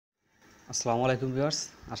আসসালামু আলাইকুম ভিউয়ার্স,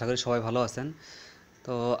 আশা করি সবাই ভালো আছেন।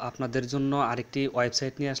 তো আপনাদের জন্য আরেকটি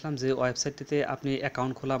ওয়েবসাইট নিয়ে আসলাম, যে ওয়েবসাইটটিতে আপনি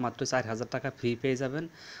অ্যাকাউন্ট খোলা মাত্র 4000 টাকা ফ্রি পেয়ে যাবেন,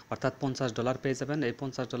 অর্থাৎ $50 পেয়ে যাবেন। এই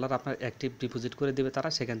 $50 আপনার অ্যাক্টিভ ডিপোজিট করে দিবে তারা,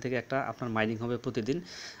 সেখান থেকে একটা আপনার মাইনিং হবে প্রতিদিন।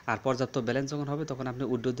 আর পর্যাপ্ত ব্যালেন্স যখন হবে তখন আপনি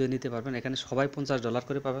উইথড্র দিয়ে নিতে পারবেন। এখানে সবাই $50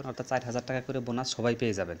 করে পাবেন, অর্থাৎ 4000 টাকা করে বোনাস সবাই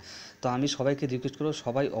পেয়ে যাবেন। তো আমি সবাইকে রিকোয়েস্ট করব,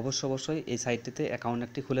 সবাই অবশ্যই এই সাইটটিতে অ্যাকাউন্ট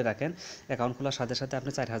একটি খুলে রাখেন। অ্যাকাউন্ট খোলার সাথে সাথে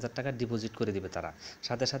আপনি 4000 টাকা ডিপোজিট করে দিবে তারা,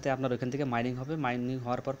 সাথে সাথে আপনার ওইখান থেকে মাইনিং হবে। মাইনিং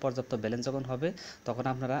হওয়ার পর পর্যাপ্ত ব্যালেন্স যখন হবে তখন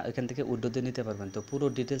আপনারা এখান থেকে উইথড্র দিয়ে নিতে পারবেন। তো পুরো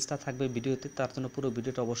ডিটেলসটা থাকবে ভিডিওতে, তার জন্য পুরো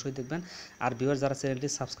ভিডিওটা অবশ্যই দেখবেন। আর ভিউয়ার যারা চ্যানেলটি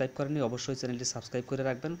সাবস্ক্রাইব করেনি অবশ্যই চ্যানেলটি সাবস্ক্রাইব করে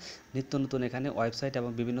রাখবেন। নিত্য নতুন এখানে ওয়েবসাইট এবং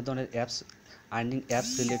বিভিন্ন ধরনের অ্যাপস, আর্নিং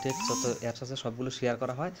অ্যাপস রিলেটেড যত অ্যাপস আছে সবগুলো শেয়ার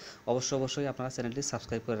করা হয়। অবশ্যই আপনারা চ্যানেলটি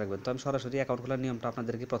সাবস্ক্রাইব করে রাখবেন। তো আমি সরাসরি অ্যাকাউন্ট খোলার নিয়মটা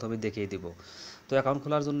আপনাদেরকে প্রথমেই দেখিয়ে দিব। তো অ্যাকাউন্ট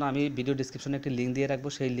খোলার জন্য আমি ভিডিও ডিসক্রিপশনে একটি লিঙ্ক দিয়ে রাখবো,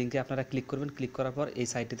 সেই লিঙ্কে আপনারা ক্লিক করবেন। ক্লিক করার পর এই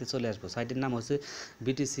সাইটটিতে চলে আসবো। সাইটের নাম হচ্ছে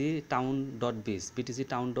btctown.biz।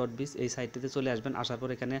 btctown.biz এই সাইটটিতে চলে আসবেন। আসার পর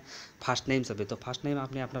এখানে ফার্স্ট নেম চাবে। তো ফার্স্ট নেম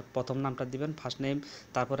আপনি আপনার প্রথম নামটা দিবেন, ফার্স্ট নেম,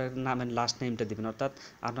 তারপর নামের লাস্ট নেমটা দিবেন। অর্থাৎ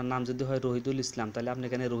আপনার নাম যদি হয় রহিদুল ইসলাম, তাহলে আপনি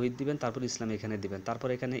এখানে রহিদ দিবেন, তারপর ইসলাম এখানে দিবেন। তারপর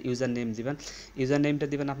এখানে ইউজার নেম দিবেন। ইউজার নেমটা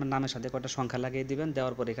দিবেন আপনার নামের সাথে কয়টা সংখ্যা লাগিয়ে দিবেন।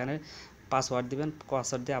 দেওয়ার পর এখানে পাসওয়ার্ড দিবেন।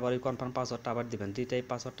 পাসওয়ার্ড দিয়ে আবার ওই কনফার্ম পাসওয়ার্ডটা আবার দিবেন, দুইটাই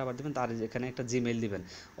পাসওয়ার্ডটা আবার দিবেন। তার এখানে একটা জিমেইল দিবেন,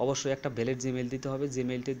 অবশ্যই একটা ভ্যালিড জিমেইল দিতে হবে।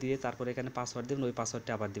 জিমেইলটি দিয়ে তারপর এখানে পাসওয়ার্ড দিবেন, ওই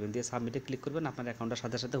পাসওয়ার্ডটা আবার দিবেন, দিয়ে সাবমিটে ক্লিক করবেন। আপনার অ্যাকাউন্টটা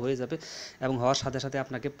সাথে সাথে হয়ে যাবে এবং হওয়ার সাথে সাথে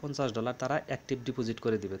আপনাকে $50 তারা অ্যাক্টিভ ডিপোজিট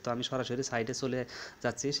করে দিবে। তো আমি সরাসরি সাইটে চলে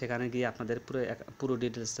যাচ্ছি, সেখানে গিয়ে আপনাদের পুরো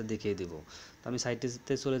ডিটেলসটা দেখিয়ে দিব। তো আমি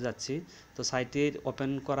সাইটটিতে চলে যাচ্ছি। তো সাইটটি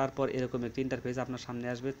ওপেন করার পর এরকম একটি ইন্টারফেস আপনার সামনে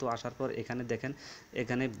আসবে। তো আসার পর এখানে দেখেন,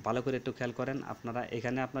 এখানে ভালো করে একটু খেয়াল করেন আপনারা,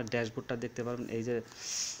 এখানে আপনার ড্যাশবোর্ডটা দেখতে পারবেন। এই যে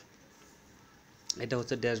এটা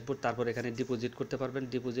হচ্ছে ড্যাশবোর্ড। তারপর এখানে ডিপোজিট করতে পারবেন।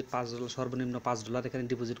 ডিপোজিট $5, সর্বনিম্ন $5 এখানে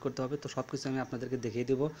ডিপোজিট করতে হবে। তো সব কিছু আমি আপনাদেরকে দেখিয়ে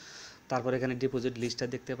দেবো। তারপর এখানে ডিপোজিট লিস্টটা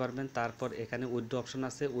দেখতে পারবেন। তারপর এখানে উইথড্র অপশন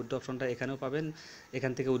আছে, উইথড্র অপশনটা এখানেও পাবেন,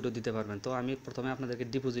 এখান থেকে উইথড্র দিতে পারবেন। তো আমি প্রথমে আপনাদেরকে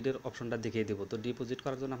ডিপোজিটের অপশনটা দেখিয়ে দেবো। তো ডিপোজিট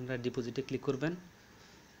করার জন্য আপনারা ডিপোজিটে ক্লিক করবেন।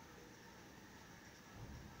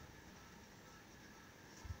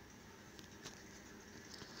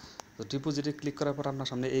 তো ডিপোজিটে ক্লিক করার পর আপনার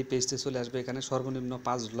সামনে এই পেজটি চলে আসবে। এখানে সর্বনিম্ন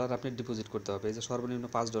 $5 আপনি ডিপোজিট করতে হবে। এই যে সর্বনিম্ন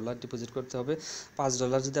 $5 ডিপোজিট করতে হবে।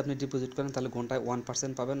 $5 যদি আপনি ডিপোজিট করেন তাহলে ঘন্টায়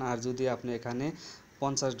 1% পাবেন। আর যদি আপনি এখানে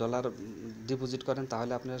 $50 ডিপোজিট করেন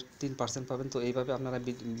তাহলে আপনার 3% পাবেন। তো এইভাবে আপনারা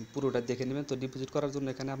পুরোটা দেখে নেবেন। তো ডিপোজিট করার জন্য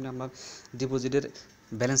এখানে আপনি আপনার ডিপোজিটের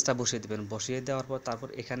ব্যালেন্সটা বসিয়ে দেবেন। বসিয়ে দেওয়ার পর তারপর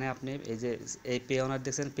এখানে আপনি এই যে এই পে অনার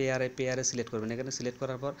দেখছেন, পেয়ারে সিলেক্ট করবেন। এখানে সিলেক্ট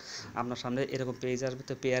করার পর আপনার সামনে এরকম পেজ আসবে।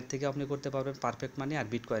 তো পেয়ার থেকে আপনি করতে পারবেন পারফেক্ট মানি আর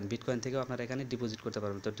বিটকয়েন থেকেও আপনারা এখানে ডিপোজিট করতে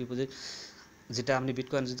পারবেন। তো ডিপোজিট যেটা আপনি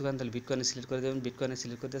বিটকয়েন যদি করেন তাহলে বিটকয়েনে সিলেক্ট করে দেবেন, বিটকয়েনে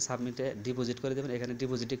সিলেক্ট করে দিয়ে সাবমিটে ডিপোজিট করে দেবেন। এখানে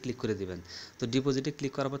ডিপোজিটে ক্লিক করে দেবেন। তো ডিপোজিটে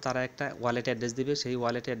ক্লিক করার পর তারা একটা ওয়ালেট অ্যাড্রেস দিবে, সেই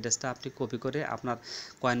ওয়ালেট অ্যাড্রেসটা আপনি কপি করে আপনার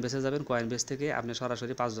কয়েন বেসে যাবেন। কয়েন বেস থেকে আপনি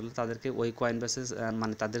সরাসরি $5 তাদেরকে ওই কয়েন বেসে,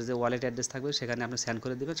 মানে তাদের যে ওয়ালেট অ্যাড্রেস থাকবে সেখানে আপনি সেন্ড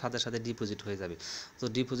করে দেবেন, সাথে সাথে ডিপোজিট হয়ে যাবে। তো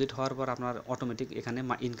ডিপোজিট হওয়ার পর আপনার অটোমেটিক এখানে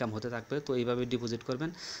ইনকাম হতে থাকবে। তো এইভাবে ডিপোজিট করবেন।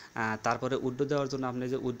 তারপরে উইথড্র দেওয়ার জন্য আপনি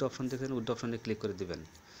যে উইথড্র অপশন দেখছেন, উইথড্র অপশনে ক্লিক করে দেবেন।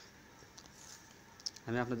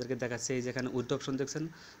 আমি আপনাদেরকে দেখাচ্ছি, এই যেখানে উইথড্র অপশন দেখছেন,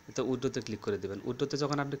 তো উইথড্রোতে ক্লিক করে দেবেন। উইথড্রোতে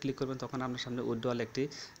যখন আপনি ক্লিক করবেন তখন আপনার সামনে উইথড্রয়াল একটি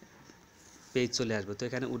পেজ চলে আসবে। তো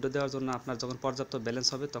এখানে উইথড্র দেওয়ার জন্য আপনার যখন পর্যাপ্ত ব্যালেন্স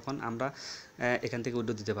হবে তখন আমরা এখান থেকে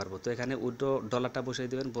উইথড্র দিতে পারবো। তো এখানে উইথড্র ডলারটা বসিয়ে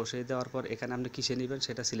দেবেন। বসিয়ে দেওয়ার পর এখানে আপনি কিসে নেবেন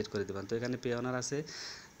সেটা সিলেক্ট করে দেবেন। তো এখানে পেওনার আছে,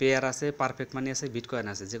 পেয়ার আছে, পারফেক্ট মানি আছে, বিটকয়েন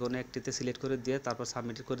আছে, যে কোনো একটিতে সিলেক্ট করে দিয়ে তারপর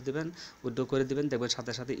সাবমিট করে দেবেন, উইথড্র করে দেবেন। দেখবেন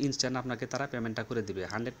সাথে সাথে ইনস্ট্যান্ট আপনাকে তারা পেমেন্টটা করে দিবে,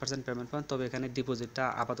 100% পেমেন্ট পান। তবে এখানে ডিপোজিটটা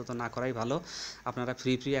আপাতত না করাই ভালো। আপনারা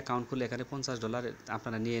ফ্রি অ্যাকাউন্ট খুলে এখানে $50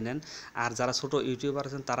 আপনারা নিয়ে নেন। আর যারা ছোটো ইউটিউবার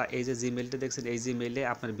আছেন তারা এই যে জিমেইলটা দেখছেন, এই জিমেইলে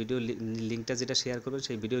আপনার ভিডিও লিঙ্কটা যেটা শেয়ার করবেন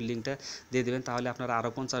সেই ভিডিও লিঙ্কটা দিয়ে দেবেন, তাহলে আপনারা আরও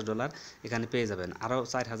 $50 এখানে পেয়ে যাবেন। আরও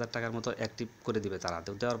 4000 টাকার মতো অ্যাক্টিভ করে দিবে তারা।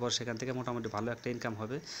 তো দেওয়ার পর সেখান থেকে মোটামুটি ভালো একটা ইনকাম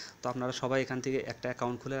হবে। তো আপনারা সবাই এখান থেকে একটা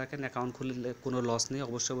অ্যাকাউন্ট খুলে রাখেন। অ্যাকাউন্ট খুললে কোনো লস নেই,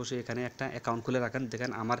 অবশ্যই এখানে একটা অ্যাকাউন্ট খুলে রাখেন।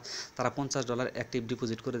 দেখেন আমার তারা $50 অ্যাক্টিভ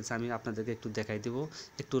ডিপোজিট করে দিচ্ছে। আমি আপনাদেরকে একটু দেখাই দিব,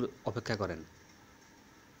 একটু অপেক্ষা করেন।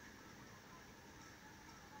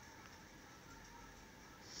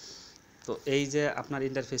 তো এই যে আপনার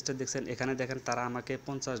ইন্টারফেসটা দেখছেন, এখানে দেখেন তারা আমাকে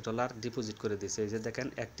 $50 ডিপোজিট করে দিয়েছে। এই যে দেখেন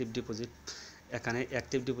অ্যাক্টিভ ডিপোজিট, এখানে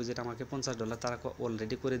অ্যাক্টিভ ডিপোজিট আমাকে $50 তারা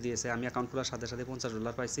অলরেডি করে দিয়েছে। আমি অ্যাকাউন্ট খোলার সাথে সাথে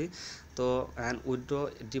 $50 পাইছি। তো উইথড্র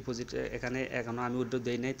ডিপোজিট এখানে এখনও আমি উইথড্র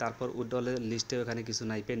দেই নাই। তারপর উইথড্রলের লিস্টেও এখানে কিছু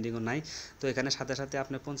নাই, পেন্ডিংও নাই। তো এখানে সাথে সাথে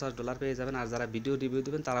আপনি $50 পেয়ে যাবেন। আর যারা ভিডিও রিভিউ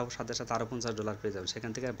দেবেন তারাও সাথে সাথে আরও $50 পেয়ে যাবেন।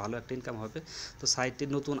 সেখান থেকে ভালো একটা ইনকাম হবে। তো সাইটটি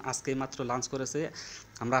নতুন আজকেই মাত্র লঞ্চ করেছে।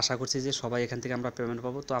 আমরা আশা করছি যে সবাই এখান থেকে আমরা পেমেন্ট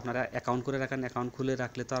পাবো। তো আপনারা অ্যাকাউন্ট করে রাখেন। অ্যাকাউন্ট খুলে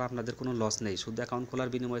রাখলে তো আর আপনাদের কোনো লস নেই। শুধু অ্যাকাউন্ট খোলার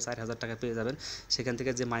বিনিময়ে 4000 টাকা পেয়ে যাবেন। সেখান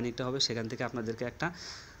থেকে যে মাইনিংটা হবে সেখান থেকে আপনাদেরকে একটা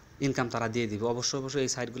ইনকাম তারা দিয়ে দিবে। অবশ্যই এই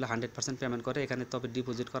সাইটগুলো 100% পেমেন্ট করে এখানে। তবে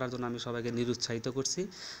ডিপোজিট করার জন্য আমি সবাইকে নিরুৎসাহিত করছি,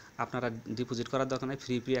 আপনারা ডিপোজিট করার দরকার নেই,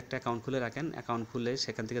 ফ্রি একটা অ্যাকাউন্ট খুলে রাখেন। অ্যাকাউন্ট খুলে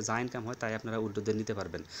সেখান থেকে যা ইনকাম হয় তাই আপনারা উইথড্র নিতে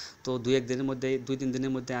পারবেন। তো 2-3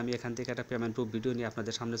 দিনের মধ্যে আমি এখান থেকে একটা পেমেন্ট প্রুফ ভিডিও নিয়ে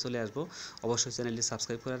আপনাদের সামনে চলে আসবো। অবশ্যই চ্যানেলটি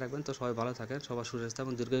সাবস্ক্রাইব করে রাখবেন। তো সবাই ভালো থাকেন, সবার সুস্বাস্থ্য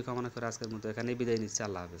এবং দীর্ঘায়ু কামনা করে আজকের মতো এখানেই বিদায় নিচ্ছি।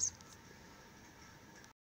 আল্লাহ হাফেজ।